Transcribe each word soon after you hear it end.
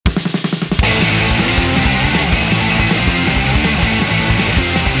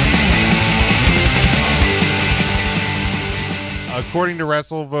According to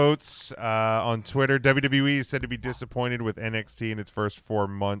WrestleVotes on Twitter, WWE is said to be disappointed with NXT in its first 4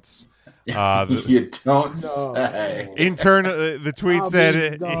 months. You don't say. The tweet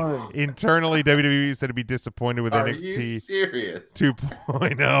said Internally, WWE is said to be disappointed with Are NXT you serious?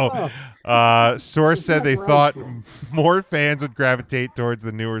 2.0. Source said they thought more fans would gravitate towards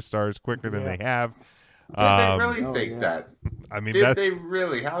the newer stars quicker than they have. Did they really think that? I mean, Did they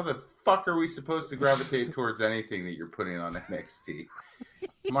really? How the fuck are we supposed to gravitate towards anything that you're putting on NXT?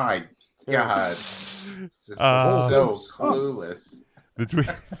 My God, it's just so clueless.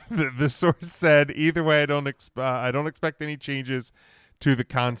 The source said, either way, I don't expect any changes to the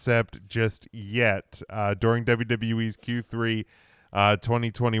concept just yet. During WWE's Q3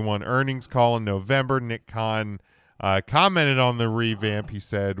 2021 earnings call in November, Nick Khan commented on the revamp. He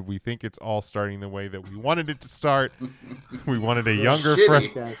said, "We think it's all starting the way that we wanted it to start. We wanted a younger,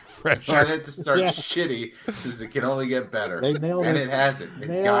 fresher. We wanted it to start shitty because it can only get better. And it hasn't.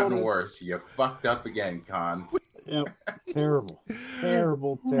 It's gotten worse. You fucked up again, Khan." Yep. Terrible.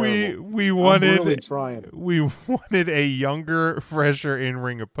 We wanted I'm really trying. We wanted a younger, fresher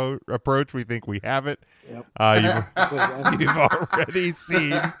in-ring approach. We think we have it. Yep. You've already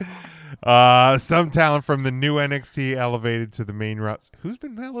seen some talent from the new NXT elevated to the main roster. Who's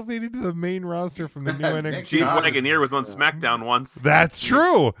been elevated to the main roster from the new NXT? Gene Wagoneer was on SmackDown once. That's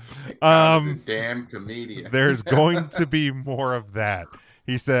true. A damn comedian. There's going to be more of that.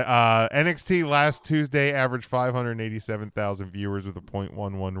 He said NXT last Tuesday averaged 587,000 viewers with a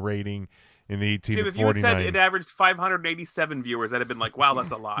 .11 rating in the 18 to 49. If you had said it averaged 587 viewers, I'd have been like, wow,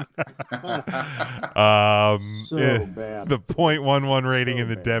 that's a lot. So bad. The .11 rating in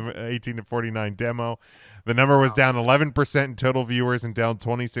the 18 to 49 demo. The number was down 11% in total viewers and down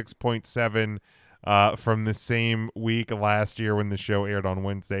 26.7 from the same week last year when the show aired on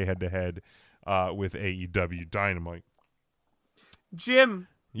Wednesday head-to-head with AEW Dynamite. Jim.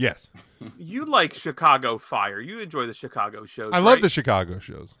 Yes. You like Chicago Fire. You enjoy the Chicago shows. I love the Chicago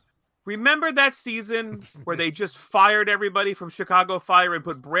shows. Remember that season where they just fired everybody from Chicago Fire and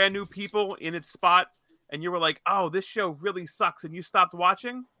put brand new people in its spot? And you were like, oh, this show really sucks. And you stopped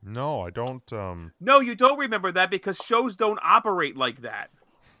watching? No, I don't. No, you don't remember that because shows don't operate like that.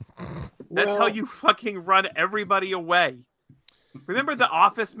 That's how you fucking run everybody away. Remember The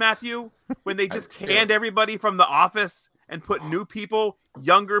Office, Matthew? When they just canned everybody from The Office and put new people,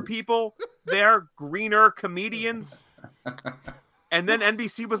 younger people there, greener comedians. And then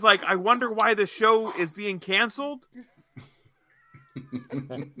NBC was like, I wonder why the show is being canceled.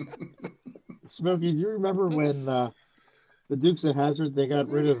 Smokey, do you remember when the Dukes of Hazzard, they got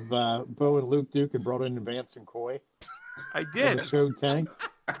rid of Bo and Luke Duke and brought in Vance and Coy? I did. The show tanked?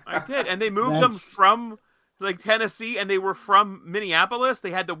 I did. And they moved them from like Tennessee and they were from Minneapolis.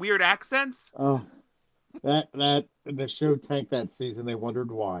 They had the weird accents. Oh. That the show tanked that season. They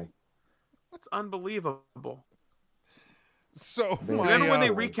wondered why. It's unbelievable. So remember when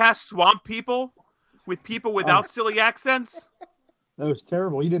they recast Swamp People with people without silly accents? That was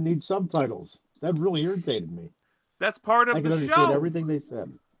terrible. You didn't need subtitles. That really irritated me. That's part of I could understand everything they said.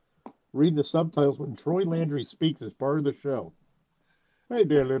 Read the subtitles when Troy Landry speaks as part of the show. Hey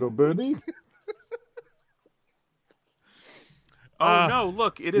there, little birdie. No!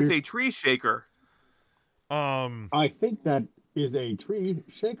 Look, it is a tree shaker. I think that is a tree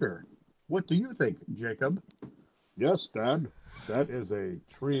shaker. What do you think, Jacob? Yes, Dad. That is a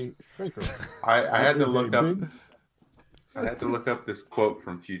tree shaker. I had to look up. I had to look up this quote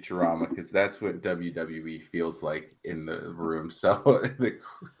from Futurama because that's what WWE feels like in the room. So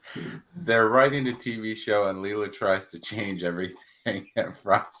they're writing a TV show, and Leela tries to change everything, and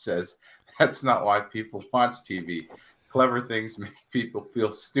Frost says, "That's not why people watch TV. Clever things make people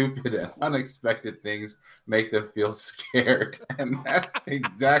feel stupid, and unexpected things make them feel scared." And that's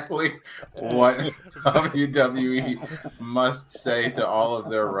exactly what WWE must say to all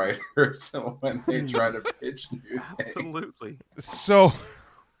of their writers when they try to pitch new things. Absolutely. So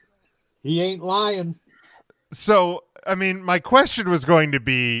he ain't lying. So, I mean, my question was going to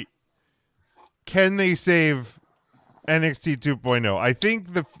be, can they save NXT 2.0? I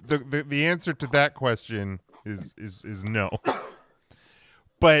think the answer to that question is no.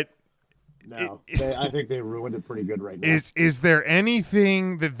 But no, I think they ruined it pretty good right now. Is there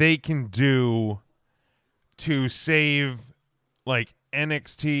anything that they can do to save like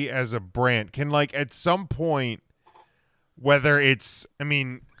NXT as a brand? Can like at some point, whether it's, I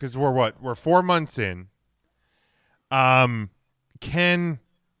mean, because we're 4 months in, can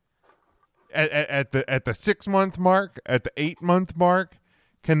at the 6 month mark, at the 8 month mark,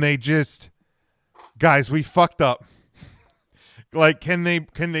 can they just, guys, we fucked up. Like, can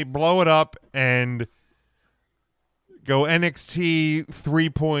they blow it up and go NXT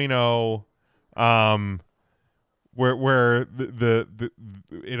 3.0, where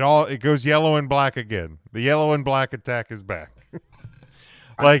it goes yellow and black again. The yellow and black attack is back.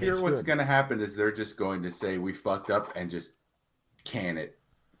 I fear what's going to happen is they're just going to say we fucked up and just can it.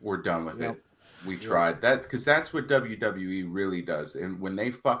 We're done with it. We tried that, because that's what WWE really does. And when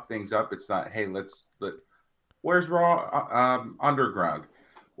they fuck things up, it's not, hey, where's Raw Underground?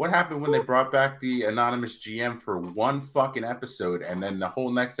 What happened when they brought back the anonymous GM for one fucking episode, and then the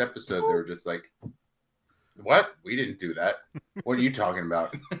whole next episode they were just like, what? We didn't do that. What are you talking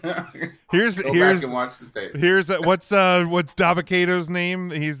about? Here's back and watch the tape. Here's what's Dabba-Kato's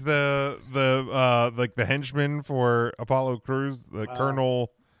name? He's the like the henchman for Apollo Crews, the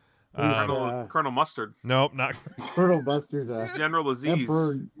Colonel. Colonel Mustard. Nope, not Colonel Mustard. General Aziz.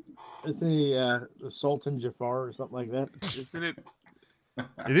 Emperor, is the Sultan Jafar or something like that? Isn't it?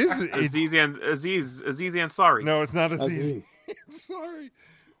 It is Aziz Ansari. No, it's not Aziz. Sorry.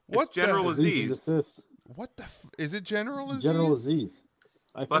 What General Aziz? What the is it? General Aziz? General Aziz.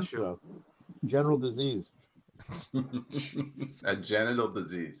 I Bless think so. General Disease. A genital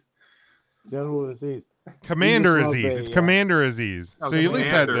disease. General Aziz. Commander Aziz. It's Commander Aziz. So you at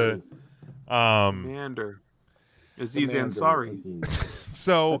least had the Commander Aziz Ansari.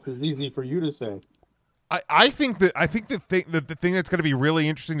 So that's easy for you to say. I think the thing that's going to be really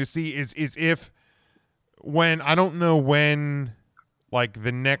interesting to see is if when I don't know when like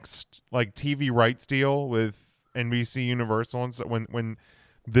the next like TV rights deal with NBC Universal and so when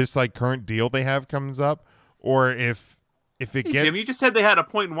this like current deal they have comes up, or if it gets. Jim, you just said they had a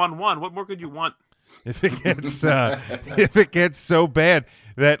 .11. What more could you want? If it gets if it gets so bad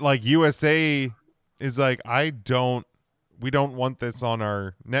that like USA is like, we don't want this on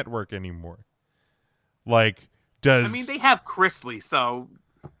our network anymore. Like, I mean, they have Chrisley, so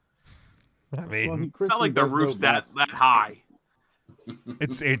I mean, it's not like the roof's that high.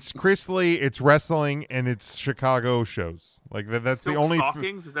 It's Chrisley, it's wrestling, and it's Chicago shows. Like that's Silk the only.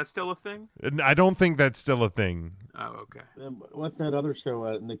 Stockings? Is that still a thing? I don't think that's still a thing. Oh, okay. What's that other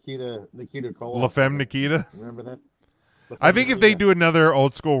show? Nikita Koloff. La Femme Nikita. Remember that? I think if they do another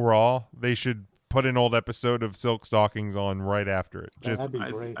old school Raw, they should put an old episode of Silk Stockings on right after it, that'd be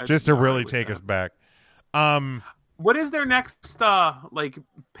great. Just to really take us back. What is their next like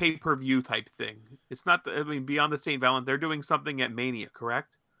pay-per-view type thing? It's not Beyond the St. Valent, they're doing something at Mania,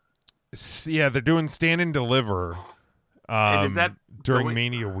 correct? Yeah, they're doing Stand and Deliver and is that during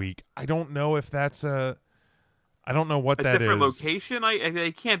Mania week. I don't know if that's I don't know what that is. A different location?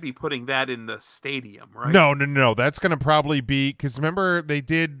 They can't be putting that in the stadium, right? No. That's going to probably be, because remember they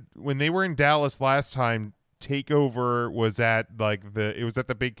did when they were in Dallas last time. Takeover was at it was at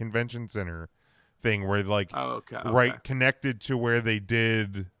the big convention center thing where right connected to where they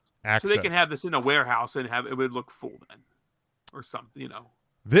did Access. So they can have this in a warehouse and it would look full then, or something,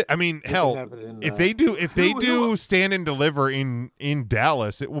 I mean, hell, if they do Stand and Deliver in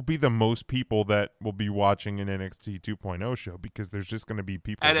Dallas, it will be the most people that will be watching an NXT 2.0 show, because there's just going to be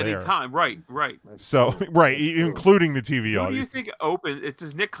people at there. any time, right? So including the TV audience. Who do you think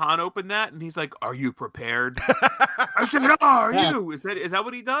does Nick Khan open that? And he's like, "Are you prepared?" I said, "No, are you?" Is that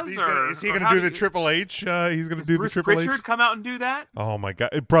what he does? Is he going to do the Triple H? He's going to do Bruce the Triple Pritchard H. come out and do that? Oh my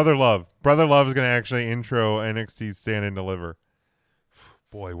God, Brother Love is going to actually intro NXT Stand and Deliver.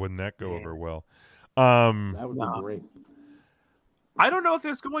 Boy, wouldn't that go over well? That would be great. I don't know if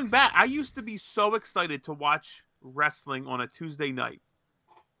it's going back. I used to be so excited to watch wrestling on a Tuesday night,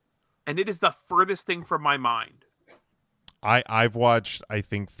 and it is the furthest thing from my mind. I've watched, I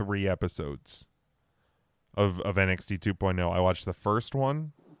think, 3 episodes of NXT 2.0. I watched the first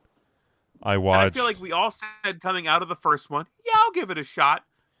one. I feel like we all said coming out of the first one, yeah, I'll give it a shot,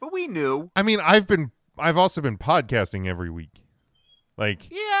 but we knew. I mean, I've also been podcasting every week.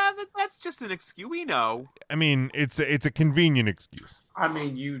 Yeah, that's just an excuse. We know. I mean, it's a convenient excuse. I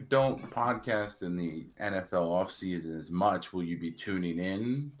mean, you don't podcast in the NFL offseason as much. Will you be tuning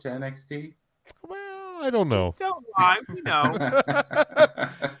in to NXT? Well, I don't know. Don't lie. We know.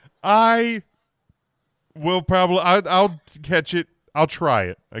 I will probably. I'll catch it. I'll try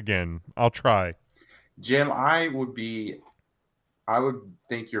it again. I'll try. Jim, I would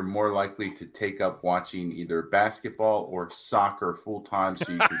think you're more likely to take up watching either basketball or soccer full time,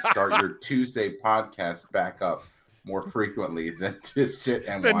 so you can start your Tuesday podcast back up more frequently than to sit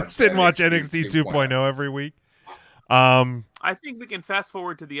and watch NXT 2.0 every week. I think we can fast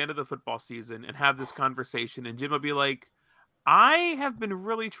forward to the end of the football season and have this conversation, and Jim will be like, I have been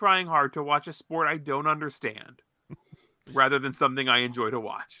really trying hard to watch a sport I don't understand rather than something I enjoy to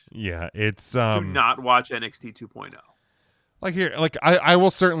watch. Yeah, it's do not watch NXT 2.0. I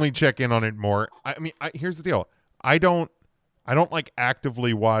will certainly check in on it more. I mean, here's the deal. I don't like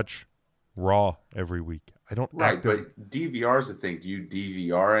actively watch Raw every week. I don't. Right, but DVR is the thing. Do you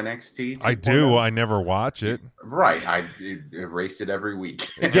DVR NXT 2.0? I do. I never watch it. Right, I erase it every week.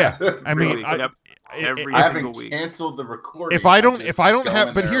 Yeah, I mean, every I single haven't week. canceled the recording. If I don't go have,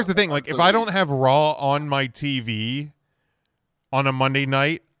 in but there here's the thing: like, once if a I don't week. have Raw on my TV on a Monday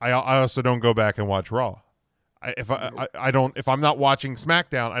night, I also don't go back and watch Raw. If I'm not watching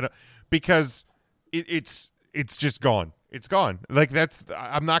SmackDown, I don't, because it's just gone. It's gone. Like,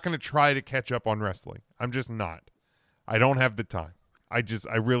 I'm not going to try to catch up on wrestling. I'm just not. I don't have the time. I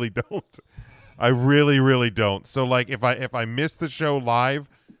really don't. I really, really don't. So, like, if I miss the show live,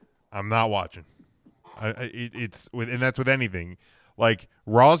 I'm not watching. And that's with anything. Like,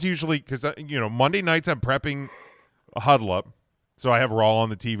 Raw's usually, because Monday nights I'm prepping a Huddle Up, so I have Raw on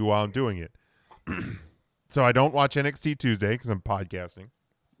the TV while I'm doing it. So I don't watch NXT Tuesday because I'm podcasting.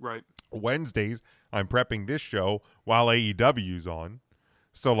 Right. Wednesdays I'm prepping this show while AEW's on.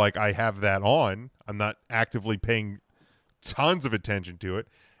 So, like, I have that on. I'm not actively paying tons of attention to it.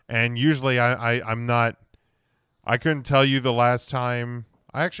 And usually I'm not. I couldn't tell you the last time.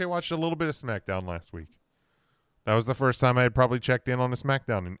 I actually watched a little bit of SmackDown last week. That was the first time I had probably checked in on a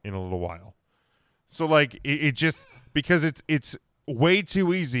SmackDown in a little while. So, like, it just, because it's way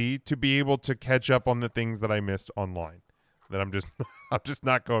too easy to be able to catch up on the things that I missed online, that I'm just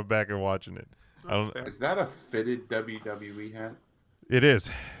not going back and watching it. Is that a fitted WWE hat? It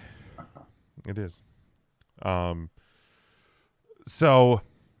is. It is. So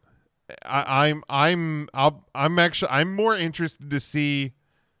I'm more interested to see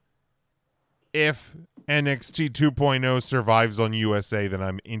if NXT 2.0 survives on USA than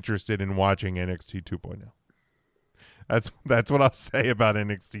I'm interested in watching NXT 2.0. That's what I'll say about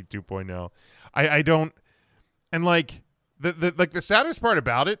NXT 2.0. I don't, and like the saddest part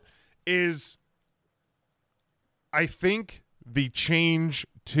about it is, I think the change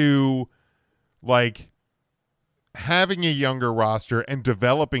to, like, having a younger roster and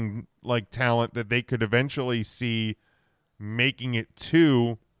developing, like, talent that they could eventually see making it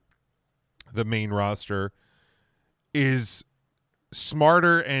to the main roster is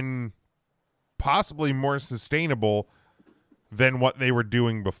smarter and possibly more sustainable than what they were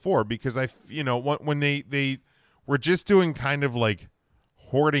doing before. Because when they were just doing kind of like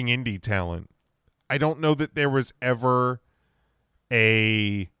hoarding indie talent, I don't know that there was ever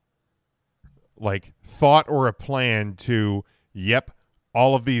a, like, thought or a plan to, yep,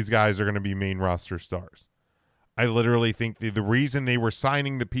 all of these guys are going to be main roster stars. I literally think the reason they were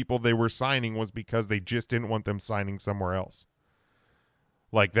signing the people they were signing was because they just didn't want them signing somewhere else.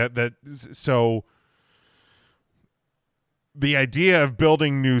 Like so the idea of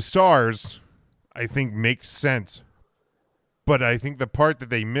building new stars, I think, makes sense. But I think the part that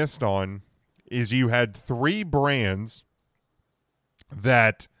they missed on is you had three brands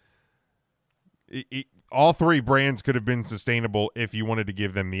that all three brands could have been sustainable if you wanted to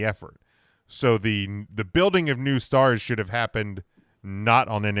give them the effort. So the building of new stars should have happened not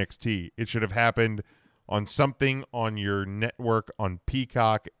on NXT. It should have happened on something on your network, on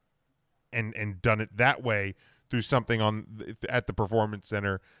Peacock, and done it that way through something at the Performance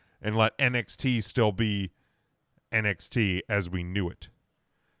Center, and let NXT still be NXT as we knew it.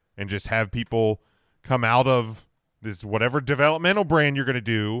 And just have people come out of this whatever developmental brand you're going to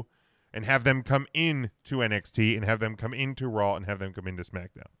do and have them come in to NXT and have them come into Raw and have them come into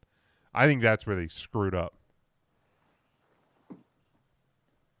SmackDown. I think that's where they screwed up.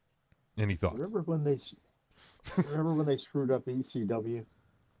 Any thoughts? Remember when they screwed up ECW?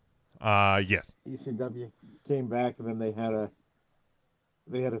 Yes. ECW came back, and then they had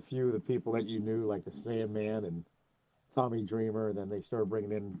a few of the people that you knew, like the Sandman and Tommy Dreamer, and then they started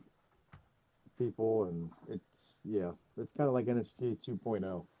bringing in people, and it's kind of like NXT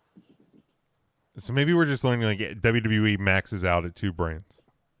 2.0. So maybe we're just learning, like, WWE maxes out at two brands.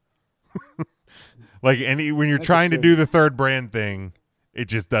 Like, when you're trying to do the third brand thing, it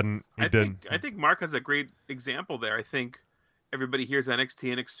just doesn't. I think Mark has a great example there. I think everybody hears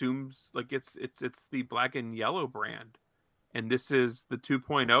NXT and assumes, like, it's the black and yellow brand, and this is the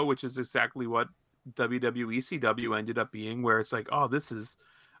 2.0, which is exactly what WWECW ended up being, where it's like, oh, this is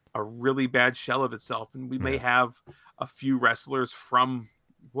a really bad shell of itself, and we may have a few wrestlers from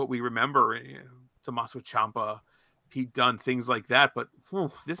what we remember, Tommaso Ciampa, Pete Dunne, things like that, but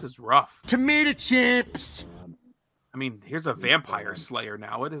this is rough. Tomato chips. I mean, here's a vampire slayer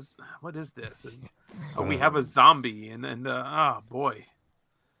now. What is this? We have a zombie, and oh boy.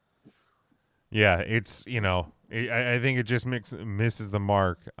 Yeah, it's, I think it just misses the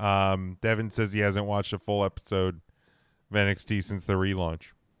mark. Devin says he hasn't watched a full episode of NXT since the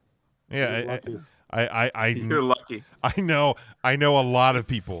relaunch. Yeah, You're lucky. I know a lot of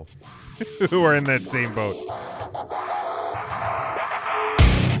people who are in that same boat.